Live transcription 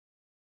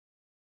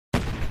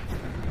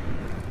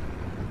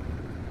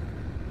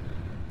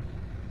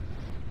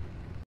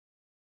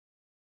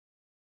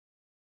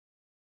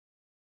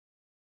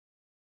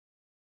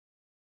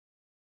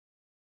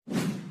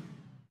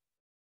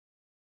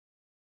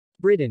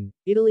Britain,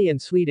 Italy and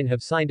Sweden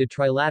have signed a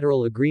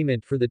trilateral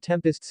agreement for the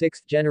Tempest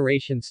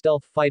 6th-generation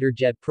stealth fighter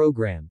jet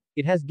program.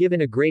 It has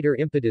given a greater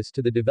impetus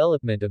to the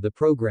development of the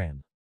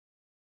program.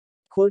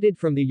 Quoted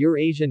from the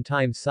Eurasian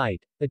Times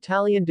site,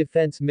 Italian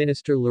Defense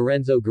Minister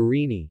Lorenzo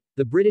Guerini,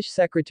 the British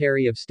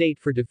Secretary of State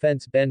for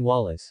Defense Ben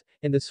Wallace,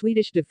 and the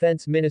Swedish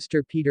Defense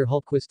Minister Peter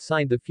Hultqvist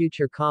signed the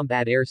Future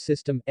Combat Air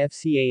System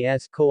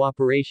 (FCAS)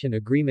 cooperation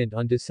agreement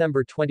on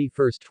December 21,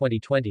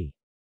 2020.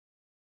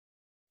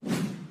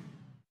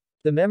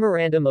 The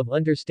Memorandum of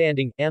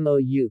Understanding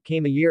 (MOU)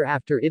 came a year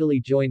after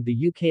Italy joined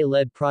the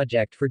UK-led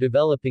project for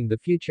developing the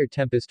future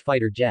Tempest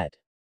fighter jet.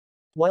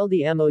 While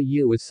the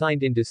MOU was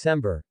signed in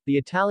December, the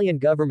Italian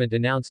government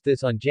announced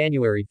this on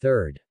January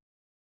 3.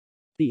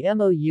 The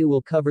MOU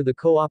will cover the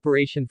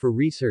cooperation for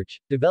research,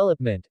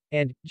 development,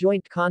 and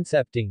joint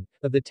concepting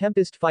of the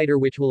Tempest fighter,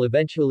 which will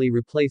eventually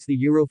replace the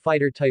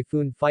Eurofighter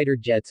Typhoon fighter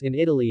jets in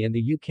Italy and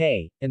the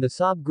UK, and the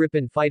Saab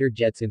Gripen fighter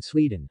jets in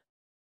Sweden.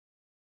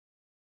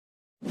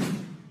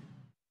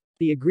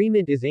 The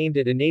agreement is aimed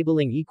at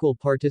enabling equal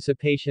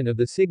participation of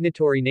the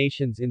signatory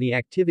nations in the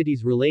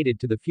activities related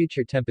to the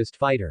future Tempest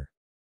fighter.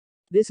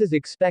 This is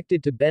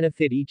expected to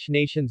benefit each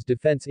nation's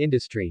defense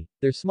industry,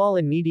 their small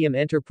and medium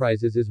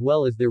enterprises as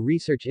well as their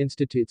research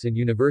institutes and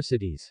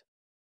universities.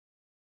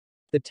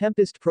 The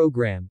Tempest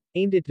program,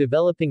 aimed at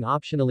developing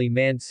optionally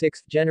manned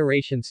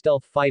 6th-generation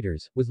stealth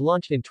fighters, was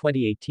launched in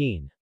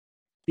 2018.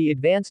 The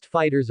advanced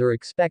fighters are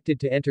expected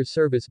to enter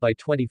service by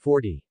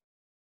 2040.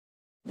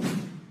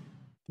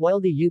 While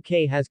the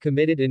UK has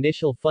committed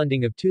initial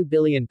funding of £2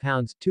 billion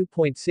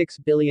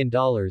 ($2.6 billion)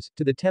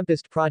 to the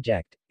Tempest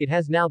project, it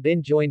has now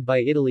been joined by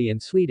Italy and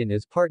Sweden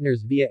as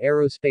partners via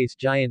aerospace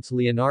giants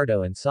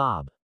Leonardo and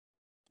Saab.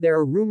 There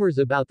are rumors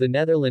about the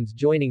Netherlands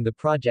joining the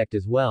project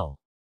as well.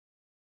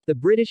 The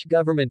British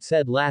government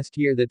said last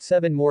year that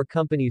 7 more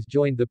companies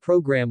joined the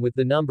program, with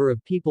the number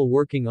of people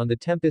working on the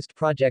Tempest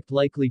project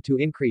likely to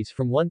increase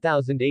from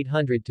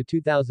 1,800 to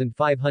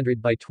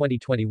 2,500 by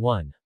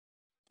 2021.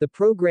 The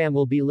program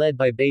will be led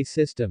by BAE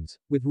Systems,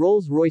 with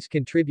Rolls-Royce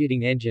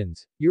contributing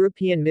engines,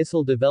 European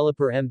missile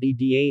developer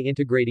MBDA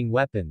integrating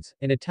weapons,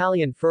 and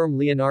Italian firm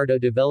Leonardo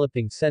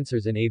developing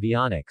sensors and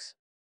avionics.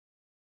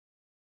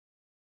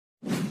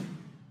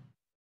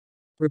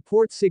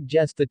 Reports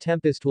suggest the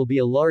Tempest will be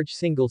a large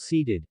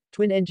single-seated,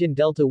 twin-engine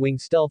delta-wing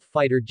stealth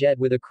fighter jet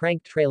with a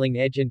cranked trailing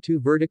edge and 2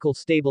 vertical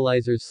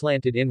stabilizers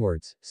slanted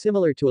inwards,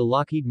 similar to a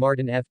Lockheed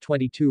Martin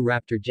F-22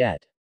 Raptor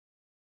jet.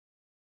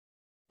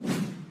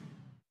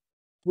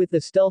 With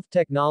the stealth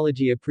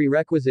technology a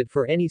prerequisite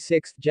for any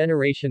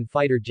 6th-generation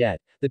fighter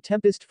jet, the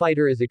Tempest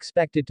fighter is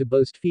expected to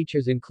boast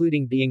features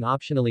including being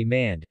optionally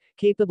manned,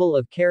 capable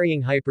of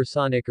carrying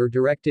hypersonic or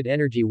directed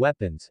energy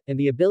weapons, and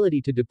the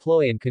ability to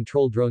deploy and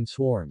control drone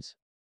swarms.